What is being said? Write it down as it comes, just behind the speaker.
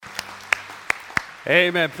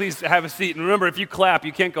Amen. Please have a seat. And remember, if you clap,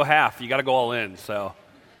 you can't go half. You got to go all in. So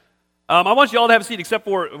I want you all to have a seat except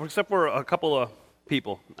for a couple of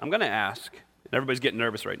people. I'm going to ask, and everybody's getting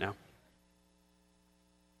nervous right now.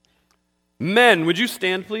 Men, would you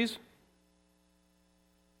stand, please?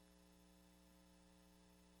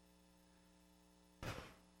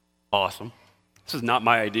 Awesome. This is not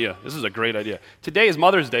my idea. This is a great idea. Today is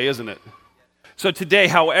Mother's Day, isn't it? So today,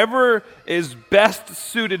 however is best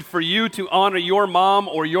suited for you to honor your mom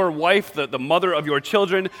or your wife, the mother of your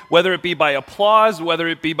children, whether it be by applause, whether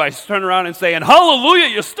it be by turning around and saying, "Hallelujah,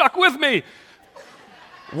 you stuck with me."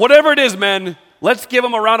 Whatever it is, men, let's give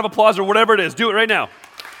them a round of applause or whatever it is. Do it right now.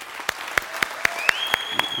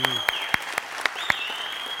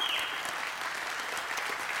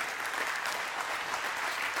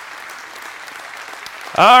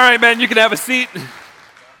 All right, man, you can have a seat.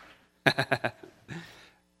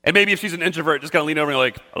 And maybe if she's an introvert, just kind of lean over and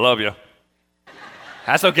like, "I love you."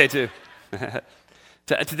 That's okay too.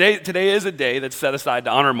 Today is a day that's set aside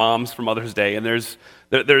to honor moms for Mother's Day, and there's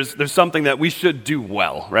something that we should do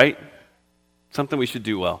well, right? Something we should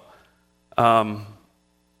do well. And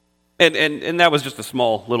that was just a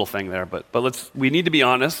small little thing there, but we need to be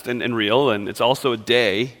honest and real, and it's also a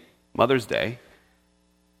day, Mother's Day,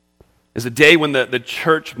 is a day when the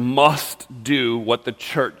church must do what the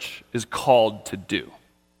church is called to do.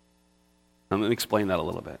 And let me explain that a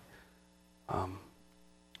little bit.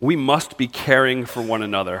 We must be caring for one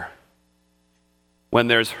another when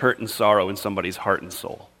there's hurt and sorrow in somebody's heart and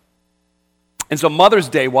soul. And so Mother's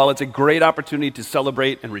Day, while it's a great opportunity to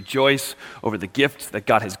celebrate and rejoice over the gifts that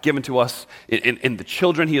God has given to us, in the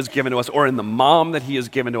children he has given to us, or in the mom that he has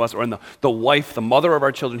given to us, or in the wife, the mother of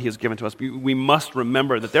our children he has given to us, we must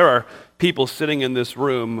remember that there are people sitting in this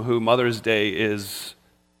room who Mother's Day is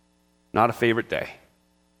not a favorite day.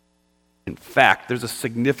 In fact, there's a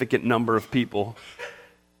significant number of people,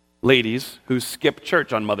 ladies, who skip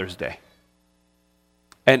church on Mother's Day.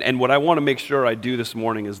 And what I want to make sure I do this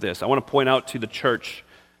morning is this. I want to point out to the church,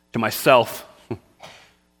 to myself,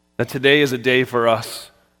 that today is a day for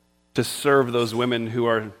us to serve those women who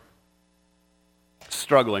are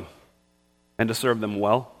struggling and to serve them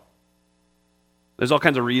well. There's all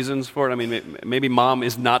kinds of reasons for it. I mean, maybe mom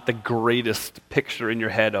is not the greatest picture in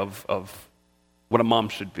your head of what a mom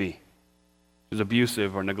should be. She's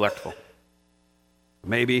abusive or neglectful.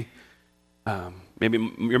 Maybe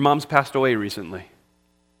your mom's passed away recently.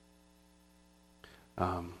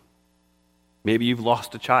 Maybe you've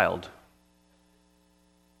lost a child.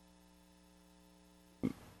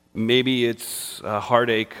 Maybe it's a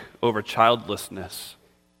heartache over childlessness.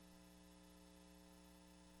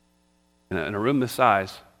 In a room this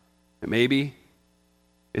size, maybe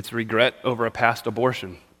it's regret over a past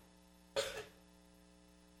abortion. I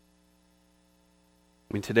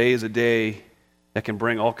mean, today is a day that can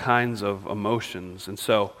bring all kinds of emotions. And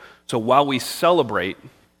so while we celebrate,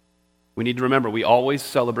 we need to remember we always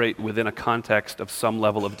celebrate within a context of some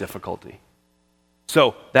level of difficulty.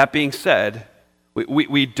 So, that being said,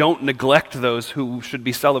 we don't neglect those who should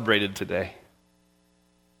be celebrated today.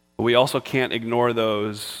 But we also can't ignore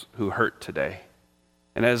those who hurt today.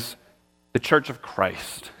 And as the Church of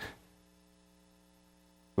Christ,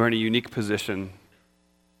 we're in a unique position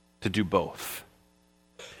to do both.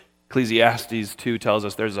 Ecclesiastes 2 tells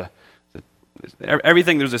us there's a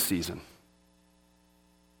season.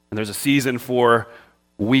 And there's a season for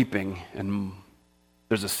weeping, and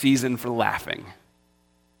there's a season for laughing.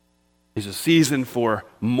 There's a season for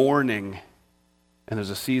mourning, and there's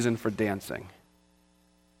a season for dancing.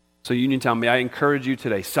 So Uniontown, may I encourage you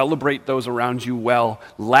today, celebrate those around you well,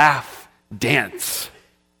 laugh, dance.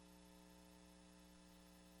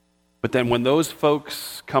 But then when those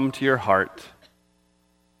folks come to your heart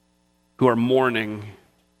who are mourning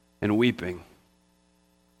and weeping,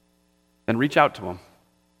 then reach out to them.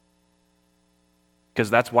 Because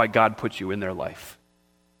that's why God put you in their life.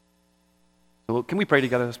 So can we pray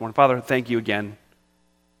together this morning? Father, thank you again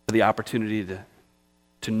for the opportunity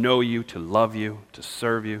to know you, to love you, to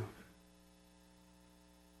serve you.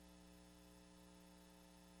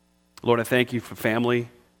 Lord, I thank you for family,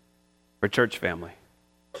 for church family.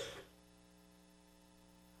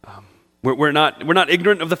 We're not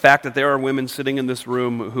ignorant of the fact that there are women sitting in this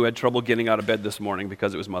room who had trouble getting out of bed this morning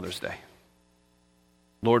because it was Mother's Day.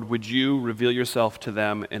 Lord, would you reveal yourself to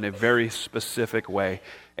them in a very specific way?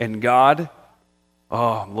 And God,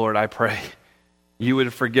 oh, Lord, I pray you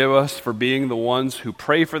would forgive us for being the ones who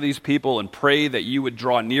pray for these people and pray that you would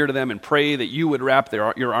draw near to them and pray that you would wrap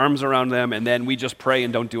your arms around them, and then we just pray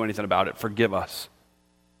and don't do anything about it. Forgive us.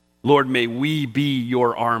 Lord, may we be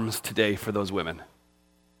your arms today for those women.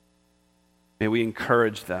 May we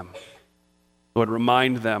encourage them. Lord,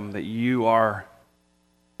 remind them that you are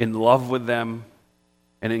in love with them,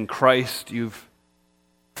 and in Christ you've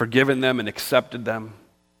forgiven them and accepted them,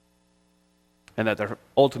 and that their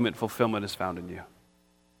ultimate fulfillment is found in you.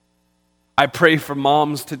 I pray for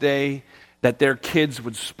moms today that their kids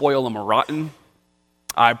would spoil them rotten.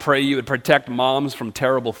 I pray you would protect moms from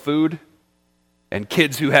terrible food and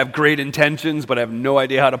kids who have great intentions but have no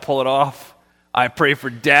idea how to pull it off. I pray for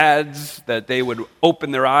dads that they would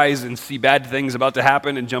open their eyes and see bad things about to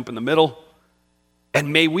happen and jump in the middle.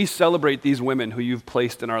 And may we celebrate these women who you've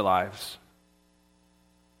placed in our lives.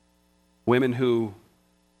 Women who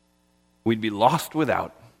we'd be lost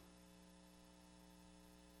without.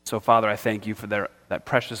 So, Father, I thank you for that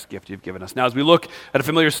precious gift you've given us. Now, as we look at a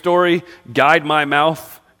familiar story, guide my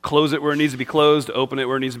mouth, close it where it needs to be closed, open it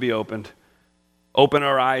where it needs to be opened. Open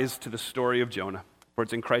our eyes to the story of Jonah. For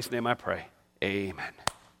it's in Christ's name I pray. Amen.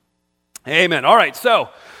 Amen. All right, so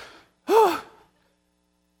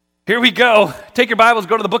here we go. Take your Bibles,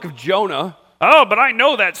 go to the book of Jonah. Oh, but I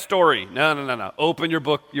know that story. No. Open your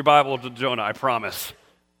Bible to Jonah, I promise.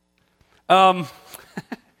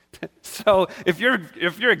 So if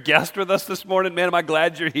you're a guest with us this morning, man, am I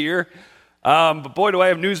glad you're here. But boy, do I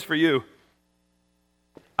have news for you.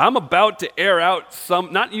 I'm about to air out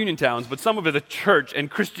some, not Uniontowns, but some of the church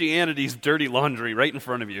and Christianity's dirty laundry right in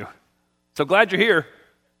front of you. So glad you're here.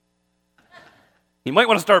 You might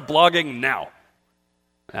want to start blogging now.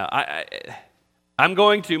 Now,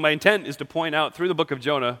 my intent is to point out through the book of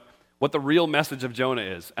Jonah what the real message of Jonah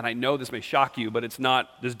is. And I know this may shock you, but it's not,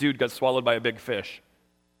 this dude got swallowed by a big fish.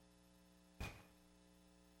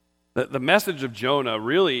 The message of Jonah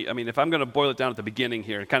really, if I'm going to boil it down at the beginning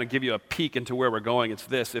here and kind of give you a peek into where we're going, it's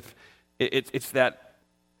this. It's that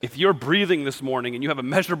if you're breathing this morning and you have a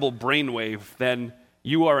measurable brainwave, then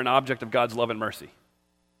you are an object of God's love and mercy.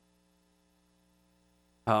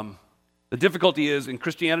 The difficulty is in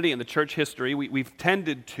Christianity and the church history, we've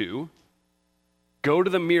tended to go to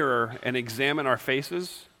the mirror and examine our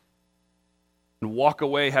faces and walk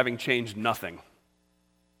away having changed nothing.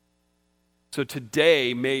 So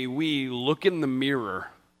today, may we look in the mirror,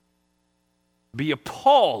 be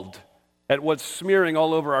appalled at what's smearing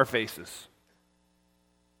all over our faces,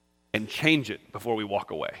 and change it before we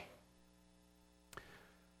walk away.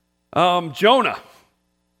 Jonah,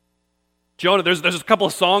 there's a couple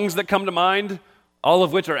of songs that come to mind, all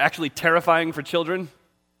of which are actually terrifying for children.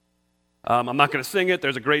 I'm not going to sing it.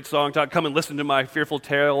 There's a great song, come and listen to my fearful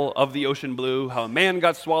tale of the ocean blue, how a man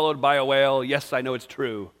got swallowed by a whale. Yes, I know it's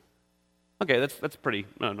true. Okay, that's pretty,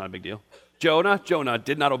 not a big deal. Jonah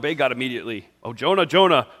did not obey God immediately. Oh, Jonah,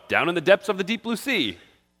 down in the depths of the deep blue sea.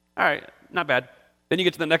 All right, not bad. Then you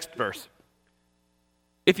get to the next verse.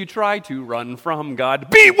 If you try to run from God,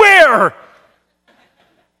 beware!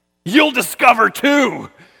 You'll discover too.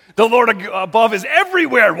 The Lord above is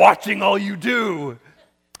everywhere watching all you do.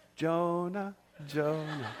 Jonah.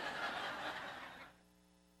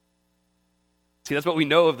 See, that's what we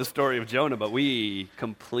know of the story of Jonah, but we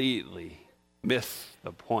completely miss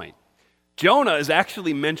the point. Jonah is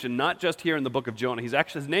actually mentioned not just here in the book of Jonah.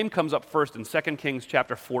 His name comes up first in 2 Kings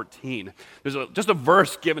chapter 14. There's just a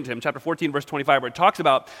verse given to him, chapter 14, verse 25, where it talks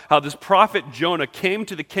about how this prophet Jonah came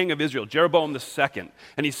to the king of Israel, Jeroboam II,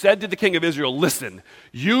 and he said to the king of Israel, listen,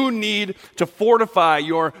 you need to fortify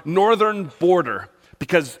your northern border,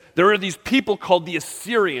 because there are these people called the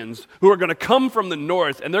Assyrians who are going to come from the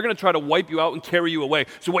north, and they're going to try to wipe you out and carry you away.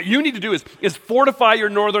 So what you need to do is fortify your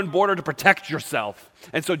northern border to protect yourself.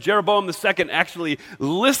 And so Jeroboam II actually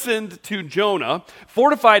listened to Jonah,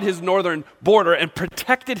 fortified his northern border, and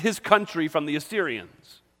protected his country from the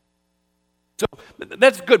Assyrians. So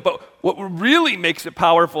that's good, but what really makes it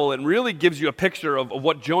powerful and really gives you a picture of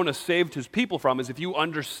what Jonah saved his people from is if you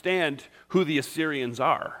understand who the Assyrians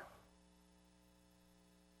are.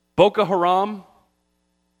 Boko Haram,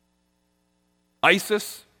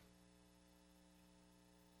 ISIS,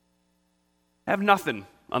 have nothing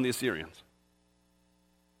on the Assyrians.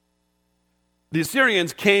 The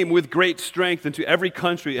Assyrians came with great strength into every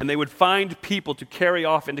country, and they would find people to carry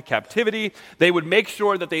off into captivity. They would make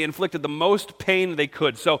sure that they inflicted the most pain they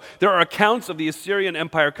could. So there are accounts of the Assyrian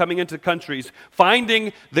Empire coming into countries,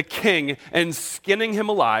 finding the king and skinning him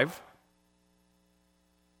alive,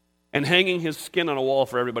 and hanging his skin on a wall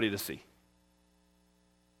for everybody to see.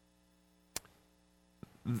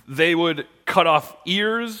 They would cut off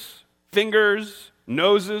ears, fingers,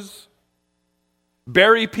 noses,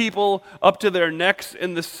 bury people up to their necks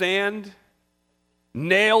in the sand,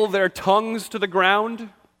 nail their tongues to the ground,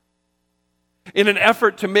 in an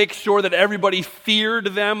effort to make sure that everybody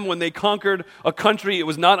feared them when they conquered a country. It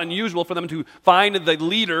was not unusual for them to find the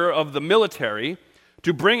leader of the military,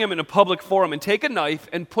 to bring him in a public forum and take a knife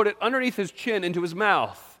and put it underneath his chin into his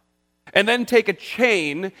mouth, and then take a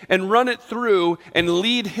chain and run it through and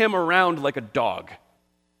lead him around like a dog.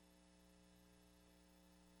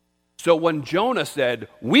 So when Jonah said,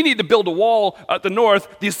 we need to build a wall at the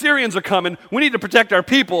north, the Assyrians are coming, we need to protect our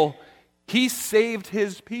people, he saved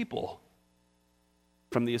his people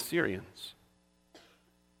from the Assyrians.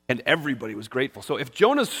 And everybody was grateful. So if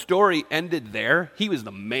Jonah's story ended there, he was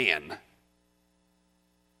the man.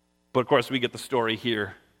 But of course, we get the story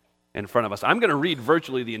here in front of us. I'm going to read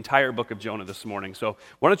virtually the entire book of Jonah this morning. So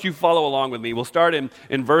why don't you follow along with me? We'll start in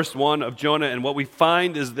verse 1 of Jonah, and what we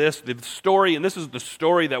find is this, the story, and this is the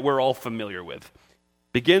story that we're all familiar with.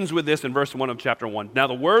 Begins with this in verse 1 of chapter 1. Now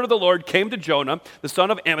the word of the Lord came to Jonah, the son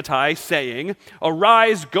of Amittai, saying,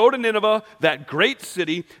 Arise, go to Nineveh, that great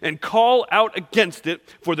city, and call out against it,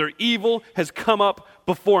 for their evil has come up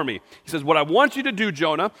before me. He says, what I want you to do,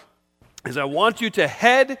 Jonah, is I want you to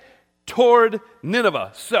head toward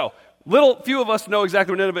Nineveh. So, few of us know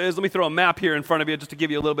exactly where Nineveh is. Let me throw a map here in front of you just to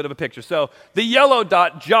give you a little bit of a picture. So, the yellow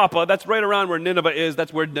dot, Joppa, that's right around where Nineveh is.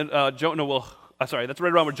 That's where Jonah will. That's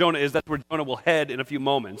right around where Jonah is. That's where Jonah will head in a few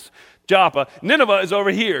moments. Joppa. Nineveh is over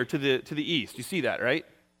here to the east. You see that, right?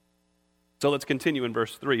 So let's continue in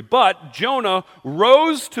verse 3. But Jonah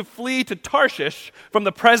rose to flee to Tarshish from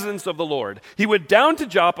the presence of the Lord. He went down to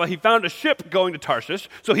Joppa. He found a ship going to Tarshish.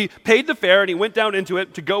 So he paid the fare and he went down into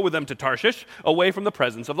it to go with them to Tarshish, away from the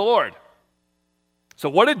presence of the Lord. So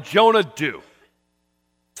what did Jonah do?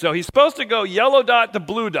 So he's supposed to go yellow dot to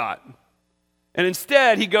blue dot. And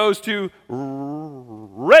instead he goes to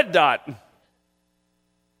red dot.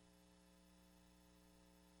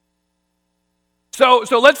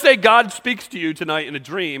 So let's say God speaks to you tonight in a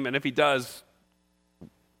dream, and if he does,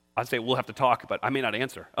 I'd say we'll have to talk, but I may not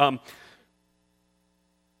answer. And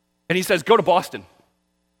he says, go to Boston.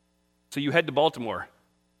 So you head to Baltimore,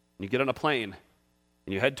 and you get on a plane,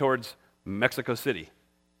 and you head towards Mexico City.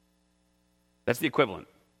 That's the equivalent.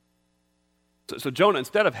 So Jonah,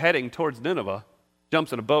 instead of heading towards Nineveh,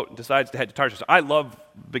 jumps in a boat and decides to head to Tarshish. I love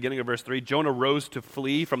the beginning of verse 3. Jonah rose to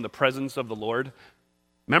flee from the presence of the Lord.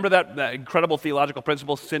 Remember that incredible theological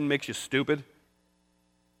principle, sin makes you stupid?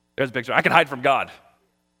 There's a picture. I can hide from God.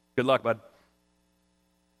 Good luck, bud.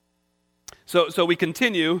 So we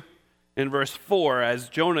continue in verse 4 as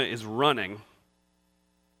Jonah is running.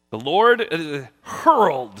 The Lord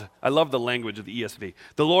hurled, I love the language of the ESV.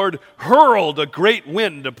 The Lord hurled a great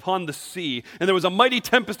wind upon the sea, and there was a mighty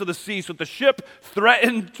tempest of the sea, so that the ship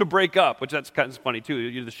threatened to break up, which that's kind of funny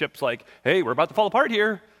too. The ship's like, hey, we're about to fall apart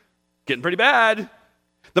here. Getting pretty bad.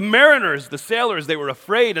 The mariners, the sailors, they were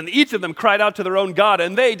afraid, and each of them cried out to their own God,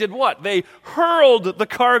 and they did what? They hurled the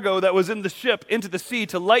cargo that was in the ship into the sea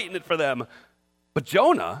to lighten it for them. But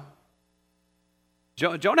Jonah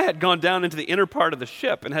had gone down into the inner part of the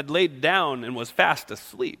ship and had laid down and was fast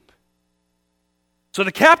asleep. So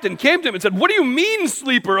the captain came to him and said, what do you mean,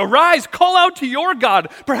 sleeper? Arise, call out to your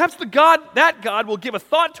God. Perhaps that God will give a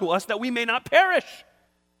thought to us that we may not perish.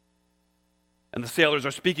 And the sailors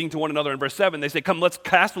are speaking to one another in verse 7. They say, come, let's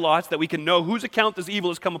cast lots that we can know whose account this evil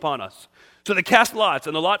has come upon us. So they cast lots,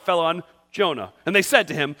 and the lot fell on Jonah. And they said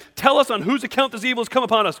to him, tell us on whose account this evil has come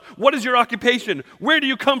upon us. What is your occupation? Where do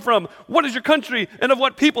you come from? What is your country? And of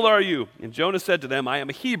what people are you? And Jonah said to them, I am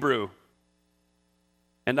a Hebrew,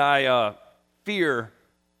 and I fear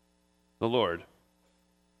the Lord,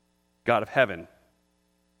 God of heaven,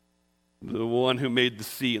 the one who made the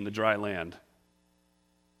sea and the dry land.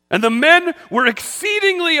 And the men were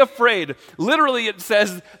exceedingly afraid. Literally, it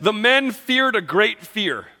says, the men feared a great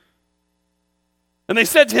fear. And they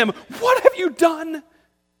said to him, what have you done?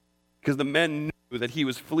 Because the men knew that he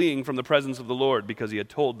was fleeing from the presence of the Lord because he had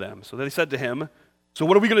told them. So they said to him, so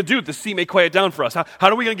what are we going to do? The sea may quiet down for us. How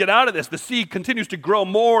are we going to get out of this? The sea continues to grow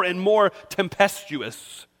more and more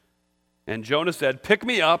tempestuous. And Jonah said, pick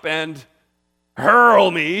me up and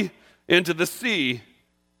hurl me into the sea.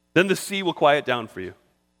 Then the sea will quiet down for you.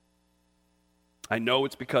 I know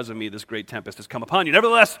it's because of me this great tempest has come upon you.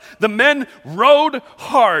 Nevertheless, the men rowed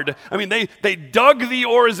hard. I mean, they dug the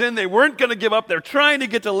oars in. They weren't going to give up. They're trying to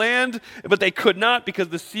get to land, but they could not because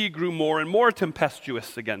the sea grew more and more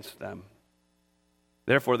tempestuous against them.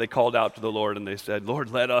 Therefore, they called out to the Lord and they said,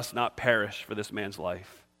 Lord, let us not perish for this man's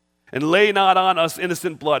life. And lay not on us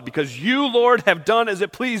innocent blood, because you, Lord, have done as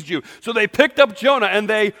it pleased you. So they picked up Jonah and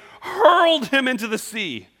they hurled him into the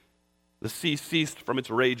sea. The sea ceased from its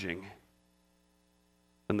raging.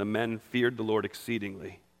 And the men feared the Lord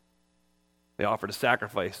exceedingly. They offered a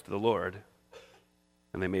sacrifice to the Lord,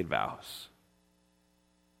 and they made vows.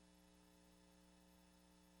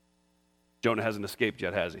 Jonah hasn't escaped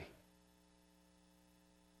yet, has he?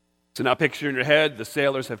 So now picture in your head, the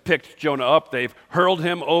sailors have picked Jonah up. They've hurled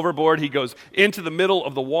him overboard. He goes into the middle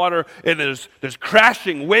of the water, and there's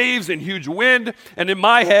crashing waves and huge wind. And in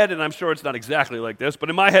my head, and I'm sure it's not exactly like this, but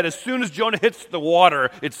in my head, as soon as Jonah hits the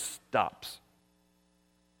water, it stops.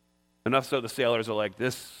 Enough so the sailors are like,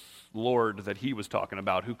 this Lord that he was talking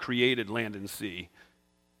about, who created land and sea,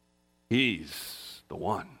 he's the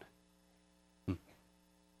one.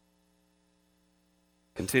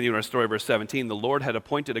 Continuing our story, verse 17, the Lord had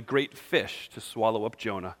appointed a great fish to swallow up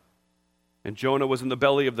Jonah. And Jonah was in the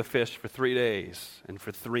belly of the fish for 3 days and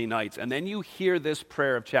for 3 nights. And then you hear this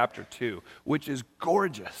prayer of chapter 2, which is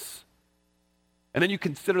gorgeous. And then you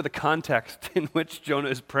consider the context in which Jonah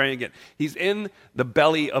is praying it. He's in the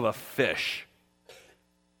belly of a fish.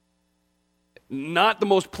 Not the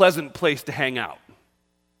most pleasant place to hang out.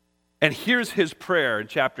 And here's his prayer in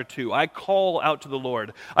chapter 2. I call out to the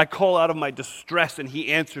Lord. I call out of my distress, and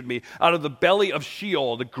he answered me. Out of the belly of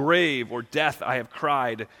Sheol, the grave or death, I have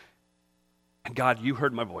cried. And God, you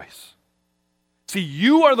heard my voice. See,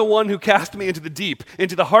 you are the one who cast me into the deep,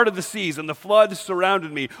 into the heart of the seas, and the flood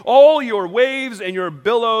surrounded me. All your waves and your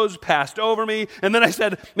billows passed over me. And then I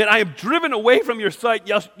said, man, I am driven away from your sight,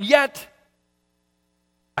 yet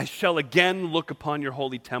I shall again look upon your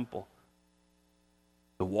holy temple.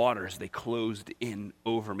 The waters, they closed in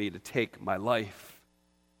over me to take my life.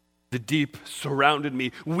 The deep surrounded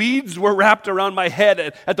me. Weeds were wrapped around my head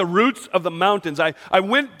at the roots of the mountains. I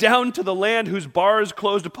went down to the land whose bars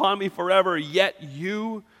closed upon me forever, yet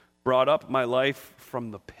you brought up my life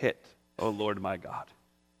from the pit, O Lord my God.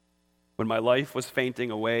 When my life was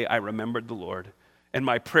fainting away, I remembered the Lord, and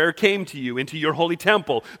my prayer came to you into your holy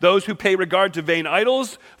temple. Those who pay regard to vain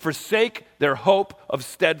idols forsake their hope of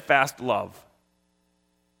steadfast love.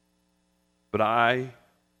 But I,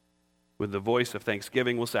 with the voice of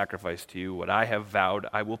thanksgiving, will sacrifice to you. What I have vowed,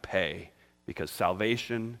 I will pay, because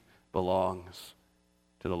salvation belongs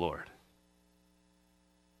to the Lord.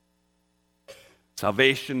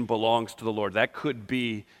 Salvation belongs to the Lord. That could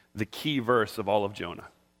be the key verse of all of Jonah.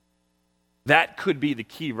 That could be the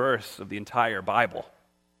key verse of the entire Bible.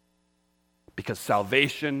 Because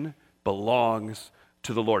salvation belongs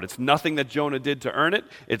to the Lord. It's nothing that Jonah did to earn it.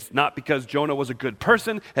 It's not because Jonah was a good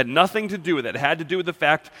person. It had nothing to do with it. It had to do with the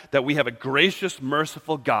fact that we have a gracious,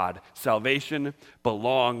 merciful God. Salvation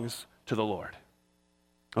belongs to the Lord.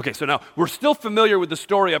 Okay, so now we're still familiar with the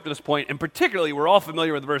story up to this point, and particularly we're all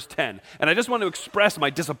familiar with verse 10. And I just want to express my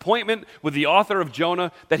disappointment with the author of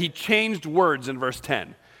Jonah that he changed words in verse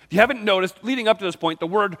 10. If you haven't noticed, leading up to this point, the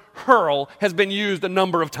word hurl has been used a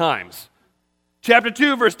number of times. Chapter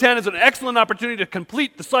 2, verse 10 is an excellent opportunity to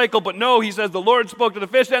complete the cycle, but no, he says the Lord spoke to the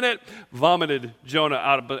fish and it vomited Jonah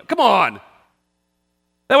out of it. Come on.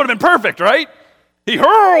 That would have been perfect, right? He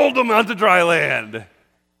hurled him onto dry land.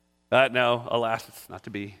 No, alas, it's not to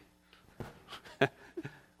be.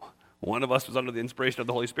 One of us was under the inspiration of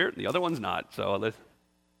the Holy Spirit, and the other one's not, so let's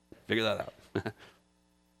figure that out.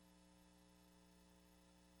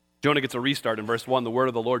 Jonah gets a restart in verse 1. The word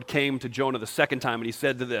of the Lord came to Jonah the second time, and he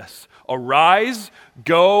said to this, arise,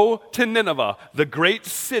 go to Nineveh, the great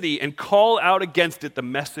city, and call out against it the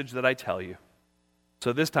message that I tell you.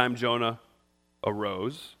 So this time Jonah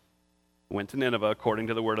arose, went to Nineveh according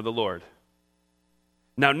to the word of the Lord.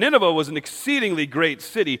 Now Nineveh was an exceedingly great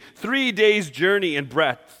city, 3 days' journey in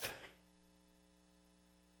breadth.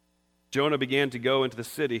 Jonah began to go into the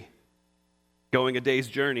city, going a day's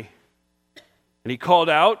journey. And he called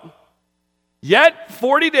out, yet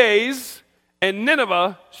 40 days, and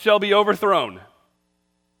Nineveh shall be overthrown.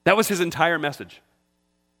 That was his entire message.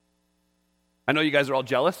 I know you guys are all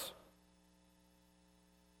jealous.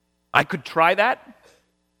 I could try that.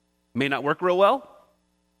 May not work real well.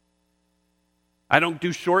 I don't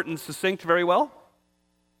do short and succinct very well.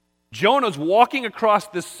 Jonah's walking across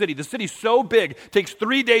this city. The city's so big, it takes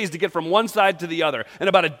 3 days to get from one side to the other. And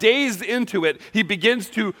about a day's into it, he begins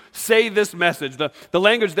to say this message. The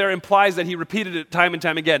language there implies that he repeated it time and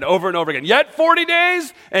time again, over and over again. Yet 40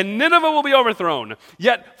 days, and Nineveh will be overthrown.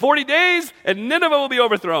 Yet 40 days, and Nineveh will be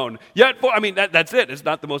overthrown. That's it. It's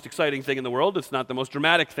not the most exciting thing in the world. It's not the most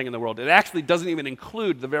dramatic thing in the world. It actually doesn't even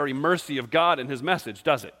include the very mercy of God in his message,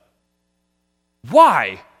 does it?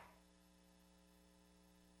 Why?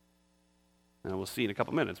 And we'll see in a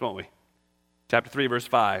couple minutes, won't we? Chapter 3, verse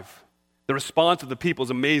 5. The response of the people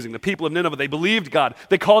is amazing. The people of Nineveh, they believed God.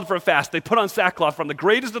 They called for a fast. They put on sackcloth from the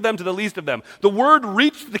greatest of them to the least of them. The word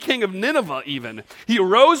reached the king of Nineveh even. He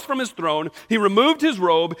arose from his throne. He removed his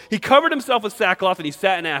robe. He covered himself with sackcloth, and he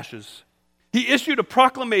sat in ashes. He issued a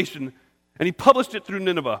proclamation And he published it through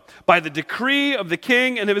Nineveh. By the decree of the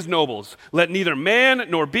king and of his nobles, let neither man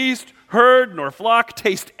nor beast, herd nor flock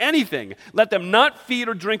taste anything. Let them not feed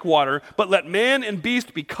or drink water, but let man and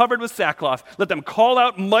beast be covered with sackcloth. Let them call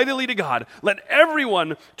out mightily to God. Let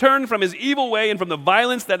everyone turn from his evil way and from the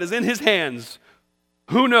violence that is in his hands.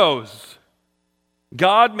 Who knows?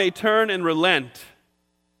 God may turn and relent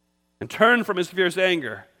and turn from his fierce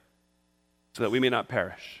anger so that we may not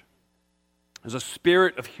perish. There's a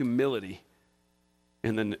spirit of humility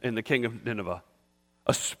in the king of Nineveh.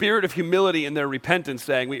 A spirit of humility in their repentance,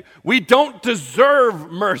 saying, we don't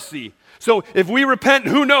deserve mercy. So if we repent,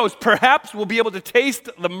 who knows, perhaps we'll be able to taste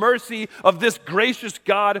the mercy of this gracious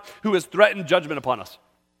God who has threatened judgment upon us.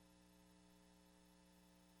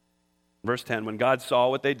 Verse 10, when God saw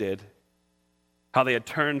what they did, how they had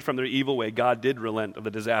turned from their evil way, God did relent of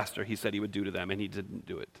the disaster he said he would do to them, and he didn't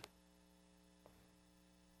do it.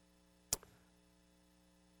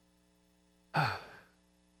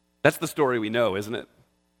 That's the story we know, isn't it?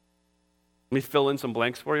 Let me fill in some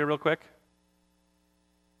blanks for you real quick.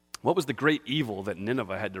 What was the great evil that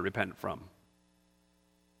Nineveh had to repent from?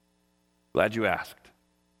 Glad you asked.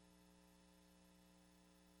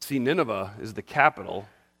 See, Nineveh is the capital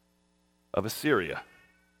of Assyria,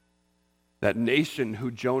 that nation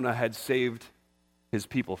who Jonah had saved his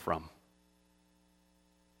people from.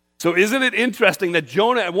 So isn't it interesting that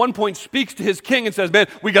Jonah at one point speaks to his king and says, man,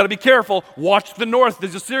 we got to be careful. Watch the north. The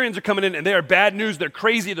Assyrians are coming in, and they are bad news. They're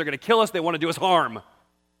crazy. They're going to kill us. They want to do us harm. And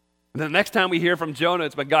then the next time we hear from Jonah,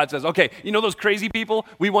 it's when God says, okay, you know those crazy people?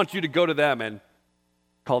 We want you to go to them and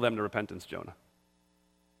call them to repentance, Jonah.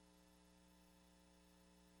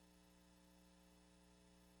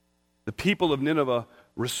 The people of Nineveh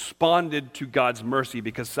responded to God's mercy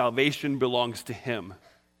because salvation belongs to him.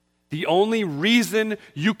 The only reason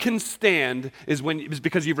you can stand is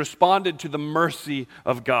because you've responded to the mercy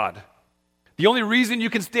of God. The only reason you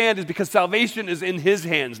can stand is because salvation is in his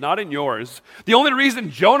hands, not in yours. The only reason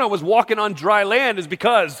Jonah was walking on dry land is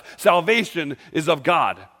because salvation is of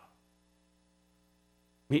God.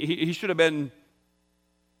 He should have been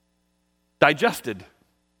digested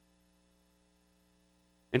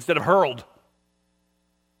instead of hurled.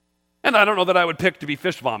 And I don't know that I would pick to be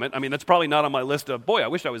fish vomit. I mean, that's probably not on my list of, boy, I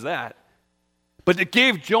wish I was that. But it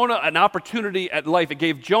gave Jonah an opportunity at life. It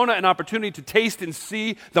gave Jonah an opportunity to taste and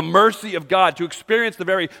see the mercy of God, to experience the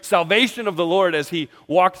very salvation of the Lord as he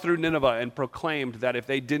walked through Nineveh and proclaimed that if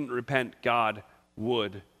they didn't repent, God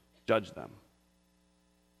would judge them.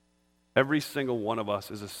 Every single one of us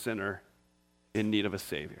is a sinner in need of a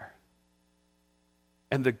Savior.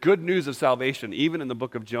 And the good news of salvation, even in the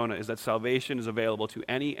book of Jonah, is that salvation is available to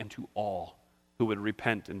any and to all who would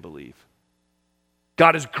repent and believe.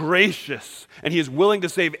 God is gracious, and he is willing to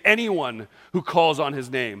save anyone who calls on his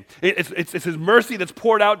name. It's his mercy that's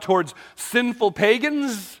poured out towards sinful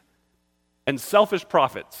pagans and selfish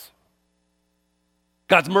prophets.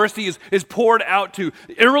 God's mercy is poured out to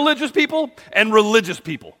irreligious people and religious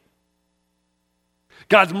people.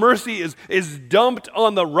 God's mercy is dumped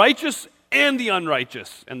on the righteous and the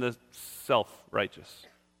unrighteous and the self-righteous.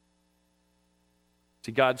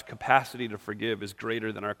 See, God's capacity to forgive is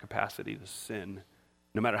greater than our capacity to sin,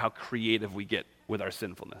 no matter how creative we get with our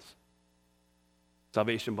sinfulness.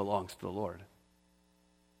 Salvation belongs to the Lord.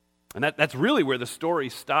 And that's really where the story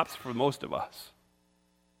stops for most of us.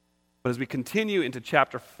 But as we continue into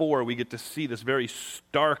chapter 4, we get to see this very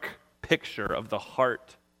stark picture of the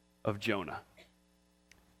heart of Jonah.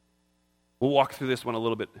 We'll walk through this one a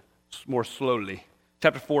little bit more slowly.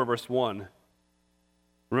 Chapter 4, verse 1.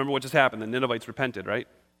 Remember what just happened. The Ninevites repented, right?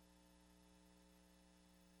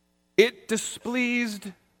 It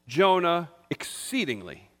displeased Jonah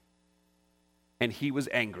exceedingly, and he was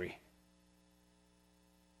angry.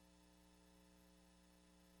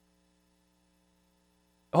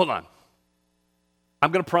 Hold on.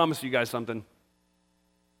 I'm going to promise you guys something.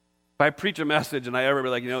 If I preach a message and I ever be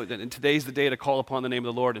like, and today's the day to call upon the name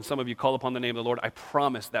of the Lord, and some of you call upon the name of the Lord, I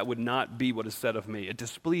promise that would not be what is said of me. It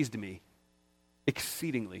displeased me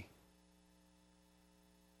exceedingly.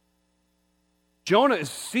 Jonah is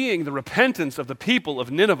seeing the repentance of the people of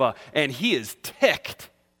Nineveh, and he is ticked.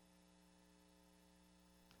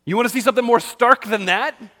 You want to see something more stark than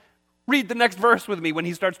that? Read the next verse with me when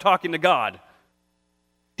he starts talking to God.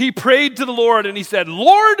 He prayed to the Lord, and he said,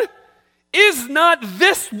 Lord, is not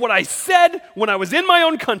this what I said when I was in my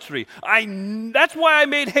own country? That's why I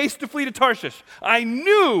made haste to flee to Tarshish. I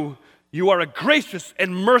knew you are a gracious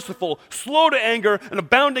and merciful, slow to anger, and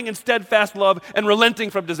abounding in steadfast love, and relenting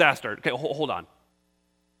from disaster. Okay, hold on.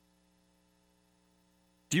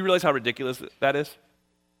 Do you realize how ridiculous that is?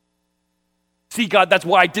 See, God, that's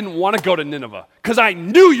why I didn't want to go to Nineveh, because I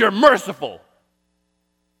knew you're merciful.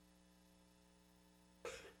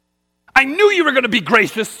 I knew you were going to be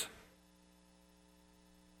gracious.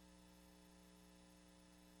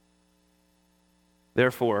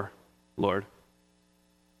 Therefore, Lord,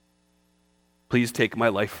 please take my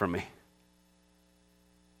life from me.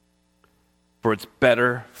 For it's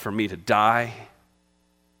better for me to die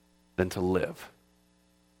than to live.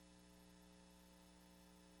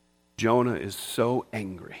 Jonah is so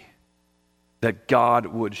angry that God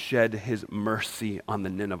would shed his mercy on the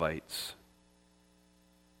Ninevites,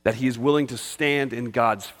 that he is willing to stand in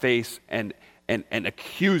God's face and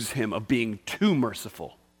accuse him of being too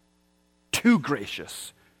merciful, too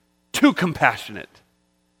gracious, too compassionate.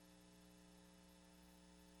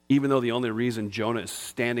 Even though the only reason Jonah is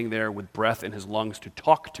standing there with breath in his lungs to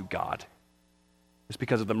talk to God is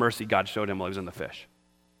because of the mercy God showed him while he was in the fish.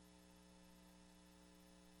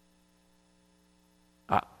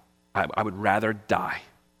 I would rather die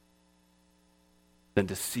than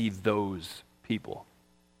to see those people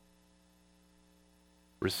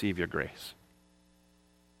receive your grace.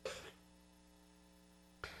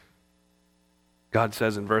 God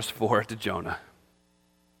says in verse 4 to Jonah,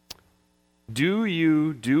 do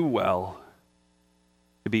you do well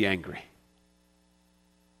to be angry?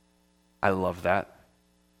 I love that.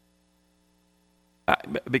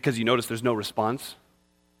 Because you notice there's no response.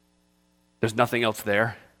 There's nothing else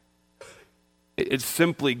there. It's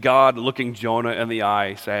simply God looking Jonah in the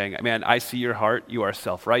eye saying, man, I see your heart. You are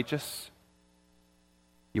self-righteous.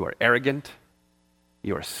 You are arrogant.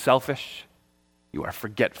 You are selfish. You are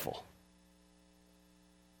forgetful.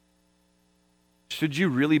 Should you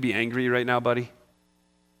really be angry right now, buddy?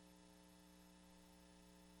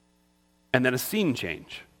 And then a scene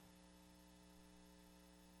change.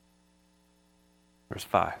 Verse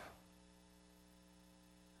 5.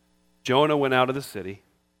 Jonah went out of the city.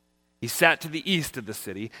 He sat to the east of the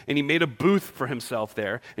city, and he made a booth for himself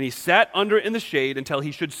there, and he sat under it in the shade until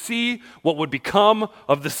he should see what would become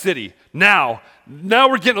of the city. Now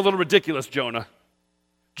we're getting a little ridiculous, Jonah.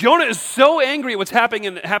 Jonah is so angry at what's happening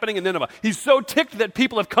in Nineveh. He's so ticked that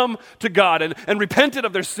people have come to God and repented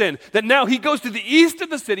of their sin that now he goes to the east of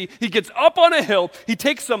the city. He gets up on a hill. He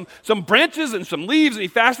takes some branches and some leaves and he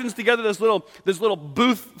fastens together this little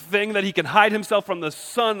booth thing that he can hide himself from the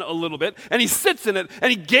sun a little bit. And he sits in it and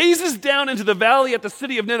he gazes down into the valley at the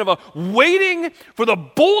city of Nineveh, waiting for the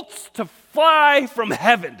bolts to fly from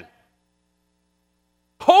heaven,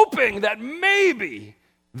 hoping that maybe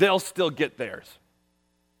they'll still get theirs.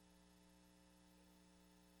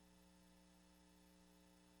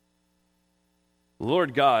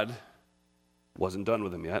 Lord God wasn't done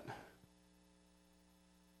with him yet.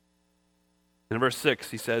 In verse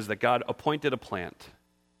 6, he says that God appointed a plant.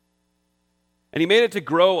 And he made it to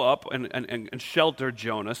grow up and shelter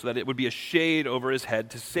Jonah so that it would be a shade over his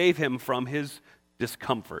head to save him from his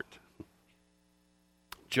discomfort.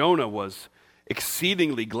 Jonah was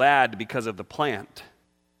exceedingly glad because of the plant.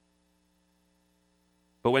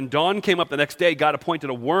 But when dawn came up the next day, God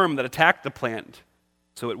appointed a worm that attacked the plant,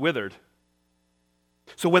 so it withered.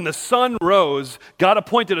 So when the sun rose, God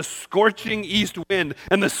appointed a scorching east wind,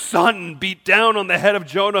 and the sun beat down on the head of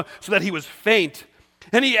Jonah so that he was faint.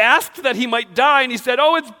 And he asked that he might die, and he said,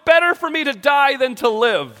 "Oh, it's better for me to die than to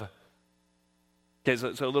live." Okay,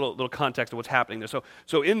 so a little context of what's happening there.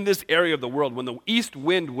 So in this area of the world, when the east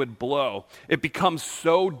wind would blow, it becomes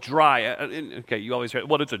so dry. Okay, you always hear,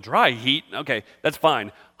 well, it's a dry heat. Okay, that's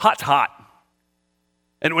fine. Hot's hot.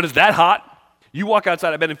 And when it's that hot, you walk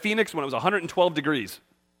outside. I've been in Phoenix when it was 112 degrees.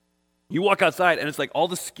 You walk outside and it's like all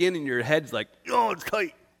the skin in your head's like, oh, it's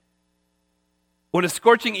tight. When a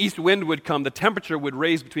scorching east wind would come, the temperature would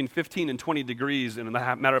raise between 15 and 20 degrees in a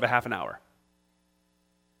matter of a half an hour.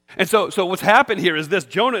 And so what's happened here is this.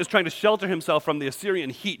 Jonah is trying to shelter himself from the Assyrian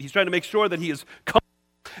heat. He's trying to make sure that he is comfortable.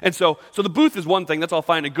 And so the booth is one thing, that's all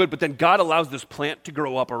fine and good, but then God allows this plant to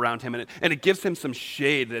grow up around him, and it gives him some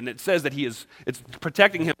shade, and it says that it's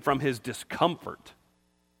protecting him from his discomfort.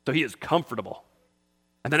 So he is comfortable.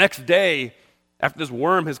 And the next day, after this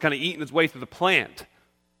worm has kind of eaten its way through the plant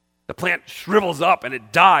shrivels up and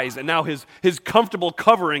it dies, and now his comfortable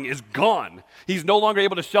covering is gone. He's no longer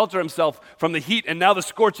able to shelter himself from the heat, and now the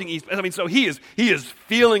scorching east. So he is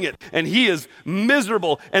feeling it, and he is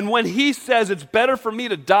miserable. And when he says it's better for me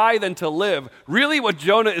to die than to live, really what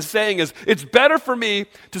Jonah is saying is it's better for me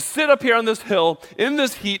to sit up here on this hill in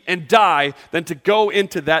this heat and die than to go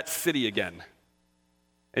into that city again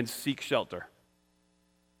and seek shelter.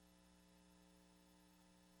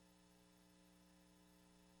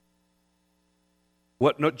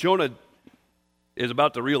 What Jonah is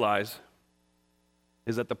about to realize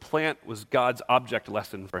is that the plant was God's object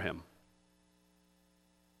lesson for him.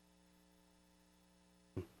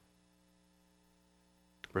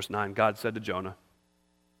 Verse 9, God said to Jonah,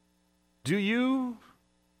 "Do you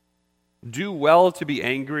do well to be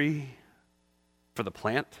angry for the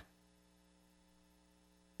plant?"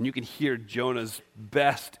 And you can hear Jonah's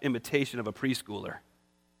best imitation of a preschooler.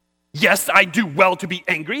 "Yes, I do well to be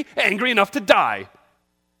angry, angry enough to die."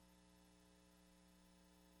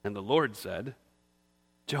 And the Lord said,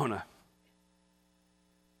 "Jonah,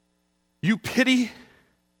 you pity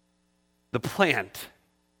the plant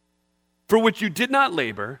for which you did not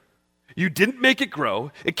labor, you didn't make it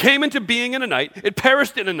grow, it came into being in a night, it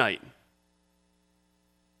perished in a night."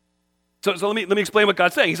 So let me explain what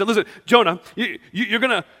God's saying. He said, "Listen, Jonah, you're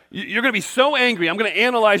gonna be so angry. I'm gonna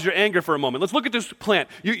analyze your anger for a moment. Let's look at this plant.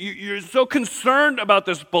 You're so concerned about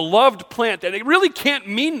this beloved plant that it really can't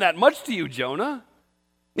mean that much to you, Jonah.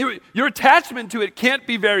 Your attachment to it can't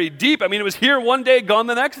be very deep. I mean, it was here one day, gone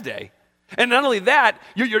the next day. And not only that,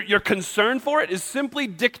 your concern for it is simply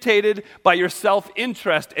dictated by your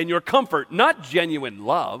self-interest and your comfort, not genuine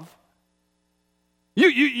love.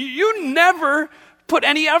 You never put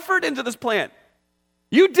any effort into this plant.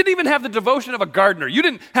 You didn't even have the devotion of a gardener. You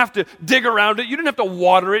didn't have to dig around it. You didn't have to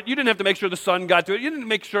water it. You didn't have to make sure the sun got to it. You didn't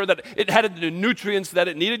make sure that it had the nutrients that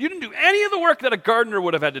it needed. You didn't do any of the work that a gardener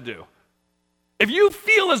would have had to do. If you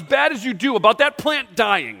feel as bad as you do about that plant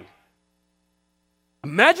dying,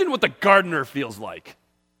 imagine what the gardener feels like,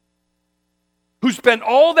 who spent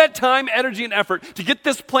all that time, energy, and effort to get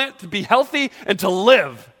this plant to be healthy and to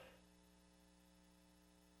live.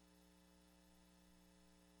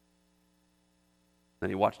 Then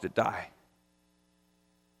he watched it die.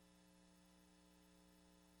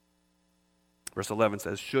 Verse 11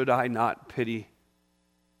 says, "Should I not pity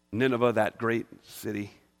Nineveh, that great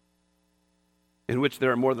city, in which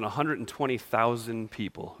there are more than 120,000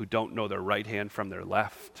 people who don't know their right hand from their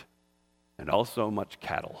left, and also much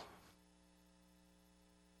cattle?"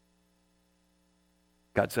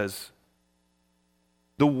 God says,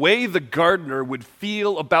 the way the gardener would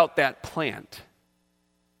feel about that plant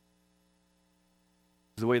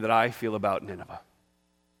is the way that I feel about Nineveh.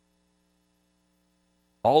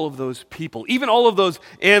 All of those people, even all of those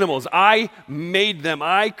animals, I made them,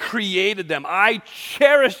 I created them, I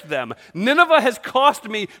cherished them. Nineveh has cost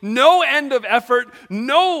me no end of effort,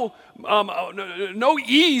 no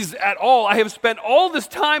ease at all. I have spent all this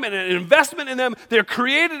time and an investment in them. They're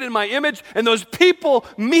created in my image, and those people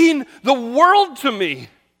mean the world to me.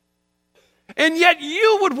 And yet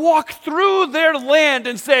you would walk through their land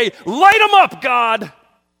and say, "Light them up, God."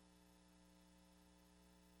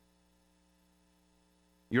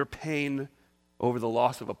 Your pain over the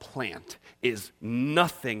loss of a plant is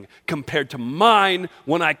nothing compared to mine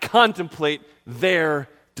when I contemplate their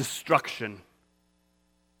destruction.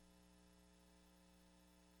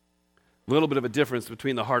 A little bit of a difference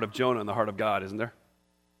between the heart of Jonah and the heart of God, isn't there?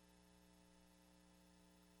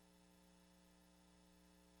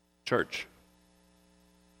 Church.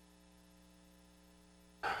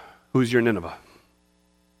 Who's your Nineveh?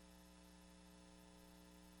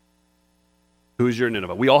 Who's your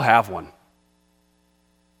Nineveh? We all have one.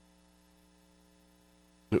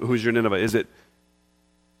 Who's your Nineveh? Is it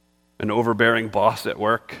an overbearing boss at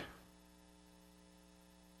work?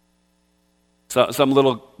 Some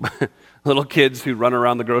little kids who run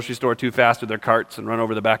around the grocery store too fast with their carts and run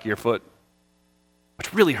over the back of your foot,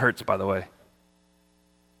 which really hurts, by the way.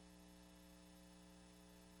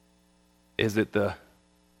 Is it the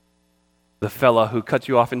fella who cuts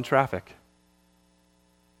you off in traffic?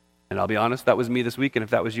 And I'll be honest, that was me this week, and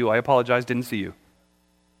if that was you, I apologize, didn't see you.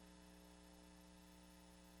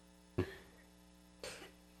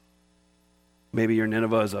 Maybe your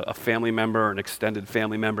Nineveh is a family member or an extended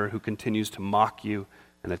family member who continues to mock you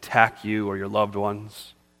and attack you or your loved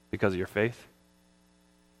ones because of your faith.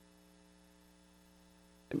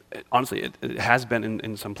 Honestly, it has been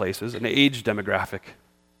in some places, an age demographic.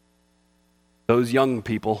 Those young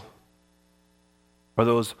people or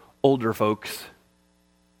those older folks.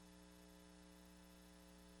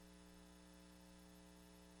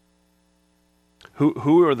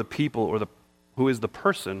 Who are the people or who is the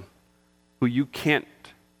person who you can't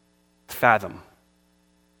fathom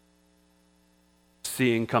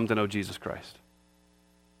seeing come to know Jesus Christ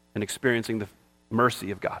and experiencing the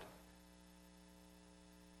mercy of God?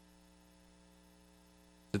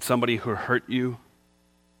 Is it somebody who hurt you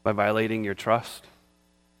by violating your trust?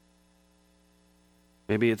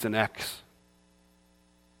 Maybe it's an ex.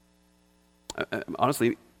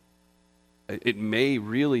 Honestly, it may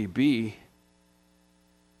really be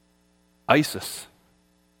ISIS.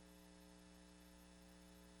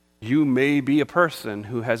 You may be a person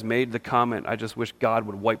who has made the comment, I just wish God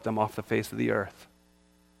would wipe them off the face of the earth.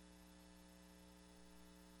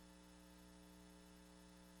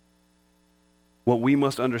 What we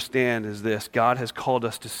must understand is this: God has called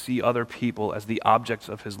us to see other people as the objects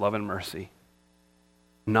of his love and mercy,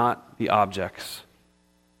 not the objects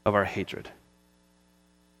of our hatred.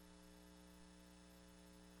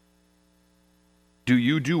 Do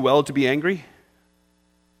you do well to be angry?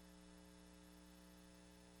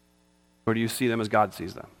 Or do you see them as God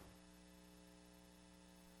sees them?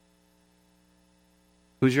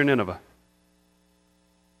 Who's your Nineveh?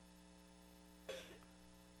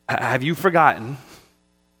 Have you forgotten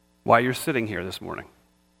why you're sitting here this morning?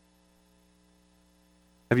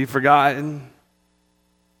 Have you forgotten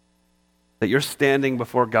that your standing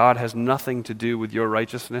before God has nothing to do with your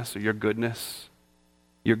righteousness or your goodness,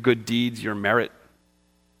 your good deeds, your merit?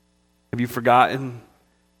 Have you forgotten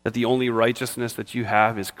that the only righteousness that you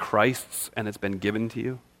have is Christ's and it's been given to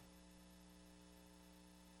you?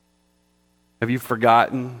 Have you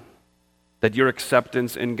forgotten that your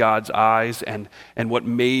acceptance in God's eyes and what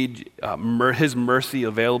made his mercy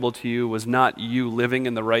available to you was not you living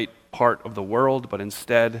in the right part of the world, but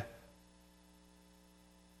instead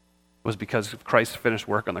was because of Christ's finished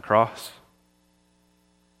work on the cross?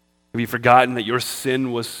 Have you forgotten that your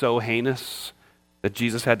sin was so heinous that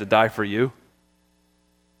Jesus had to die for you?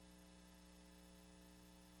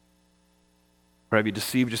 Or have you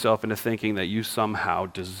deceived yourself into thinking that you somehow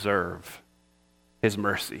deserve his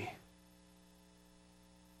mercy?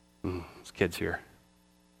 There's kids here.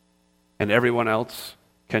 And everyone else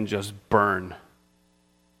can just burn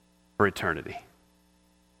for eternity.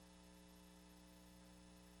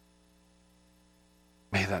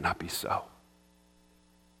 May that not be so.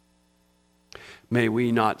 May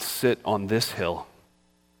we not sit on this hill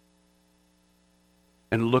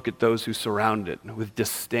and look at those who surround it with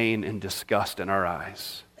disdain and disgust in our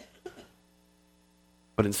eyes.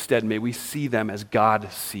 But instead, may we see them as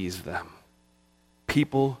God sees them.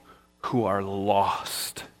 People who are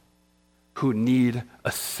lost, who need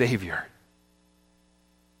a Savior.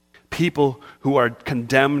 People who are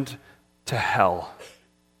condemned to hell.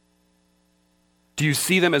 Do you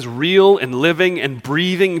see them as real and living and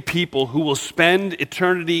breathing people who will spend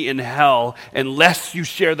eternity in hell unless you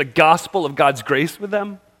share the gospel of God's grace with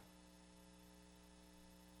them?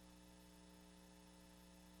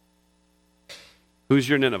 Who's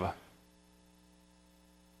your Nineveh?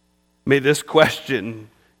 May this question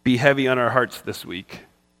be heavy on our hearts this week.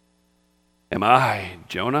 Am I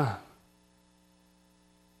Jonah?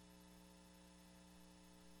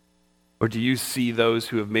 Or do you see those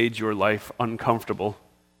who have made your life uncomfortable,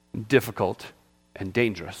 difficult, and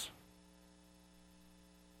dangerous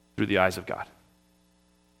through the eyes of God?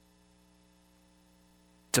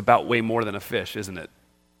 It's about way more than a fish, isn't it?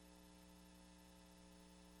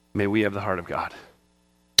 May we have the heart of God.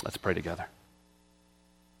 Let's pray together.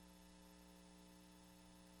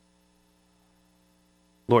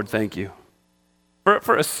 Lord, thank you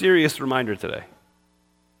for a serious reminder today.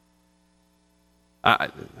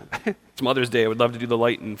 It's Mother's Day. I would love to do the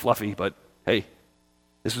light and fluffy, but hey,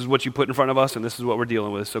 this is what you put in front of us, and this is what we're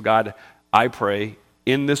dealing with. So God, I pray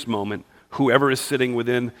in this moment, whoever is sitting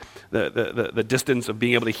within the distance of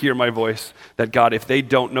being able to hear my voice, that God, if they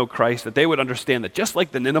don't know Christ, that they would understand that just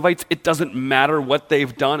like the Ninevites, it doesn't matter what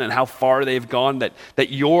they've done and how far they've gone, that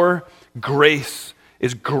your grace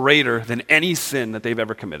is greater than any sin that they've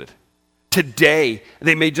ever committed. Today,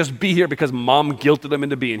 they may just be here because mom guilted them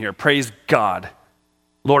into being here. Praise God.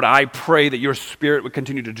 Lord, I pray that your Spirit would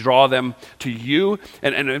continue to draw them to you.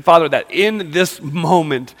 And Father, that in this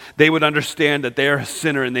moment, they would understand that they are a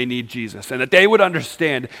sinner and they need Jesus. And that they would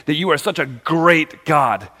understand that you are such a great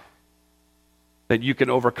God that you can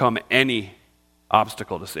overcome any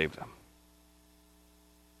obstacle to save them.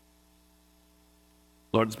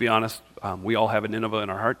 Lord, let's be honest. We all have a Nineveh in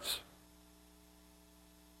our hearts.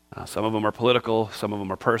 Some of them are political. Some of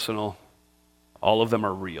them are personal. All of them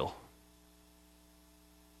are real.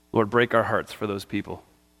 Lord, break our hearts for those people.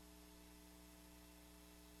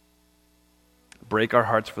 Break our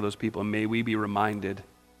hearts for those people, and may we be reminded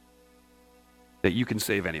that you can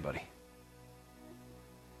save anybody.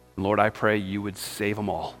 And Lord, I pray you would save them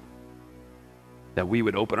all, that we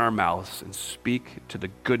would open our mouths and speak to the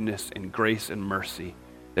goodness and grace and mercy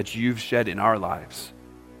that you've shed in our lives,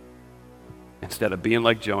 instead of being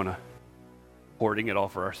like Jonah, hoarding it all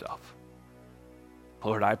for ourselves.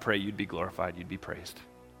 Lord, I pray you'd be glorified, you'd be praised.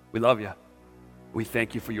 We love you. We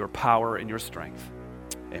thank you for your power and your strength.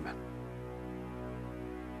 Amen.